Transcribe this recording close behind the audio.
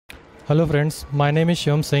Hello friends, my name is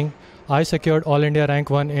Shivam Singh. I secured All India Rank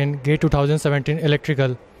 1 in GATE 2017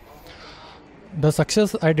 Electrical. The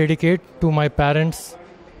success I dedicate to my parents,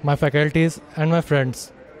 my faculties and my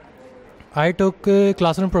friends. I took a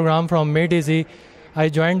classroom program from Made Easy. I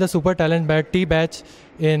joined the Super Talent T batch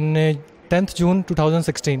in 10th June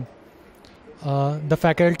 2016. The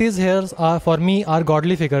faculties here for me are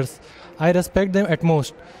godly figures. I respect them at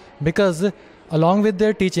most because along with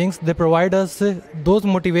their teachings, they provide us those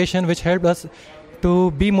motivation which help us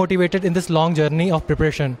to be motivated in this long journey of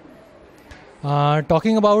preparation.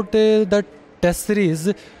 Talking about the test series,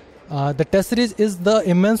 the test series is the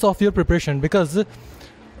immense of your preparation because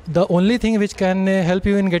the only thing which can help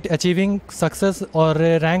you in achieving success or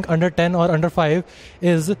rank under 10 or under 5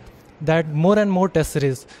 is that more and more test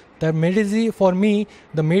series. The Made Easy, for me,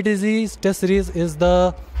 the Made Easy test series is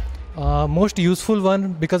the most useful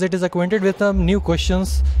one because it is acquainted with new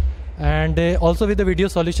questions and also with the video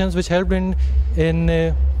solutions which helped in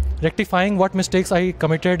rectifying what mistakes I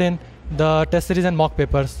committed in the test series and mock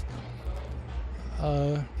papers.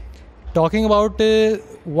 Talking about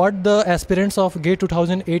what the aspirants of GATE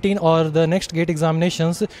 2018 or the next GATE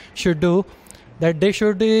examinations should do, that they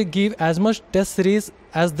should give as much test series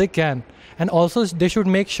as they can, and also they should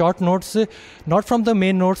make short notes, not from the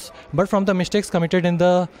main notes but from the mistakes committed in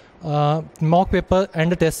the mock paper and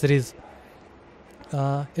the test series.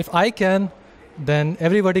 If I can, then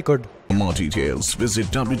everybody could. For more details, visit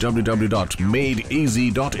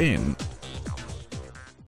www.madeeasy.in.